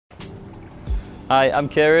Hi, I'm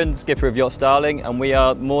Kieran, skipper of Yacht Starling, and we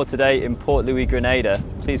are moored today in Port Louis, Grenada.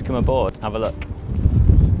 Please come aboard, have a look.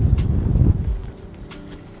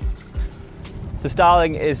 So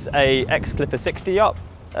Starling is a ex-Clipper 60 yacht,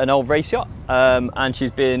 an old race yacht, and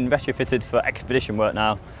she's been retrofitted for expedition work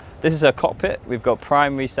now. This is her cockpit. We've got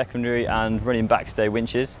primary, secondary and running backstay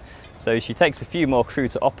winches. So she takes a few more crew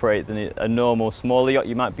to operate than a normal smaller yacht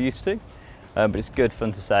you might be used to, but it's good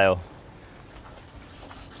fun to sail.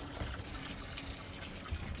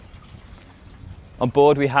 On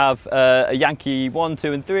board we have a Yankee 1,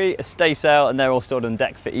 2 and 3, a staysail, and they're all stored on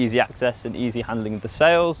deck for easy access and easy handling of the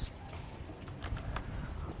sails.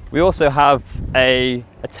 We also have a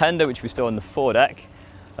tender which we store on the foredeck.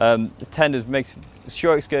 The tender makes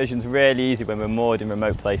shore excursions really easy when we're moored in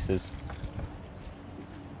remote places.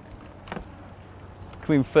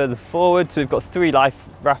 Coming further forward, so we've got 3 life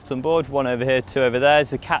rafts on board, 1 over here, 2 over there.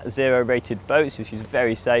 It's a Cat 0 rated boat, so she's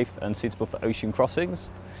very safe and suitable for ocean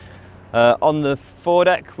crossings. On the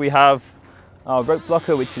foredeck we have our rope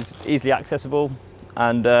blocker, which is easily accessible,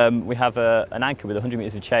 and we have an anchor with 100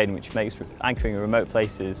 metres of chain, which makes anchoring in remote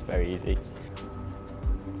places very easy.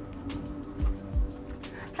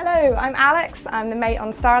 Hello, I'm Alex, I'm the mate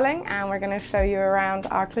on Starling, and we're going to show you around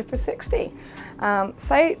our Clipper 60.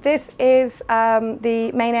 So this is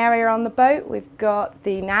the main area on the boat. We've got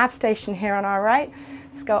the nav station here on our right.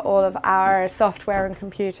 It's got all of our software and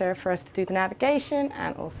computer for us to do the navigation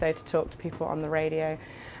and also to talk to people on the radio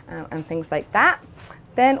and things like that.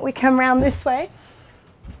 Then we come around this way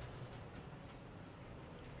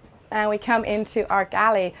and we come into our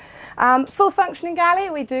galley. Full functioning galley.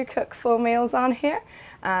 We do cook full meals on here,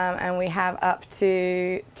 and we have up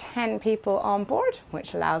to 10 people on board,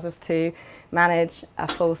 which allows us to manage a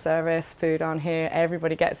full service food on here.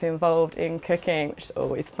 Everybody gets involved in cooking, which is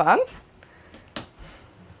always fun.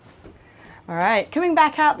 All right, coming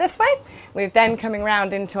back out this way, we've then coming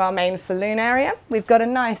round into our main saloon area. We've got a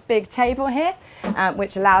nice big table here,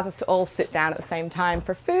 which allows us to all sit down at the same time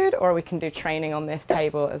for food, or we can do training on this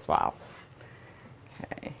table as well.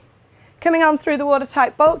 Okay. Coming on through the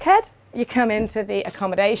watertight bulkhead, you come into the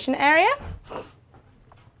accommodation area,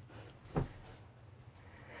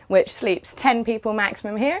 which sleeps 10 people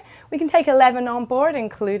maximum here. We can take 11 on board,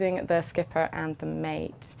 including the skipper and the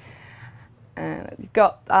mate. You've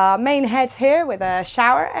got our main heads here with a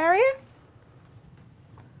shower area.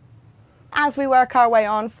 As we work our way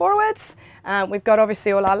on forwards, we've got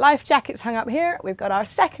obviously all our life jackets hung up here. We've got our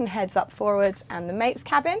second heads up forwards and the mate's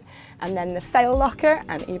cabin, and then the sail locker,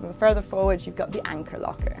 and even further forwards you've got the anchor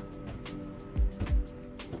locker.